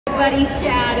buddy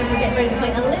Shad, and we're getting ready to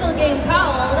play a little game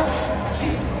called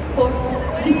Shoot for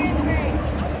Loot.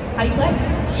 How do you play?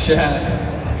 Shad,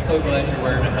 I'm so glad you're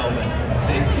wearing a helmet.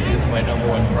 Safety is my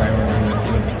 #1 priority with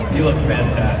you. You look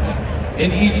fantastic.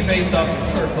 In each face-off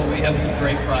circle, we have some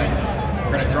great prizes.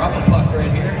 We're going to drop a puck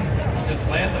right here. You just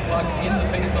land the puck in the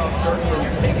face-off circle and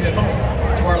you're taking it home.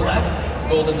 To our left, it's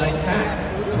Golden Knight's hat.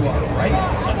 To our right,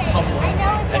 a tumbler.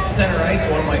 At center ice,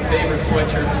 one of my favorite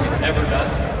sweatshirts we've ever done.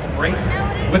 It's great.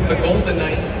 With the Golden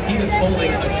Knight, he is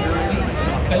holding a jersey, an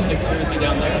authentic jersey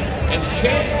down there. And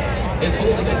Chance is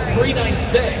holding a 3-night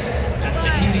stay at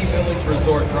Tahiti Village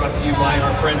Resort, brought to you by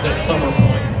our friends at Summer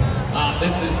Point.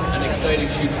 This is an exciting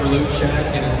shoot for loot,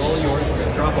 Shad. It is all yours. We're going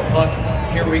to drop a puck.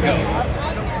 Here we go.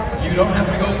 You don't have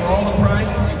to go for all the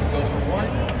prizes. You can go for one,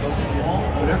 go for the wall,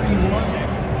 whatever you want.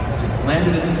 Just land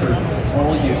it in the circle.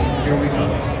 All you. Here we go.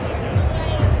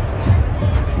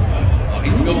 Oh,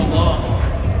 he's going long.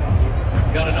 He's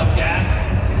got enough gas.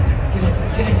 Get it,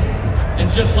 get it.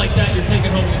 And just like that, you're taking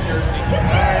home the jersey.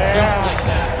 Just like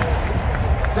that.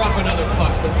 Drop another puck.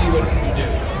 Let's see what you do.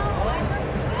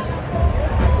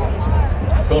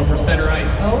 He's going for center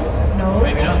ice. Oh, no.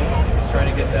 Maybe not. He's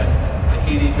trying to get that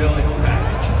Tahiti Village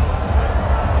package.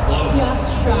 Close.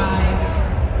 Just shy.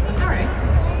 All right.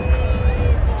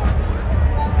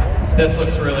 This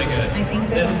looks really good. I think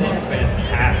this looks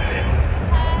fantastic.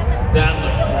 That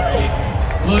looks great.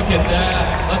 Look at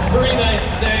that. A 3-night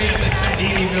stay at the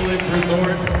Tahiti Village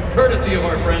Resort, courtesy of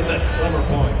our friends at Summer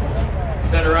Point.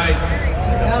 Center ice.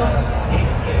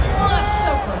 Skate, skate, skate. Oh,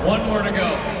 so cool. One more to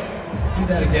go. Do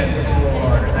that again, just a little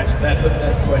harder. That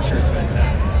sweatshirt's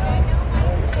fantastic.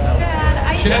 Shad, I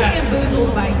feel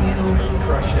bamboozled by you. You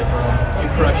crushed it, bro. You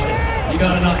crushed it. You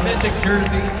got an authentic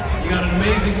jersey, you got an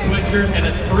amazing sweatshirt, and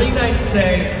a 3-night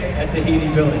stay at Tahiti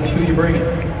Village. Who you bringing?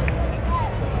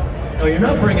 No, you're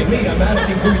not bringing me. I'm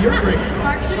asking who you're bringing.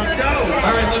 Let's go.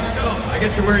 All right, let's go. I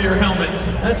get to wear your helmet.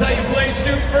 That's how you play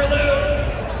Shoot for Loot.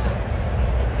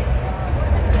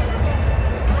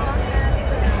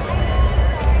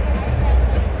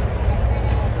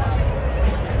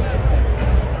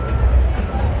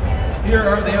 Here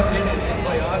are the updated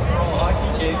in-play odds for all hockey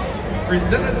games,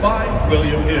 presented by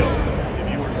William Hill. If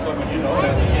you or someone you know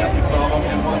has a gambling problem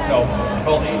and wants help,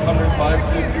 call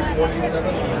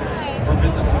 800-522-4700 or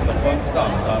visit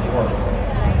thefunstop.org.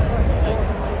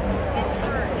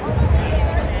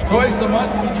 Twice a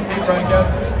month, PGK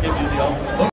broadcasters give you the ultimate look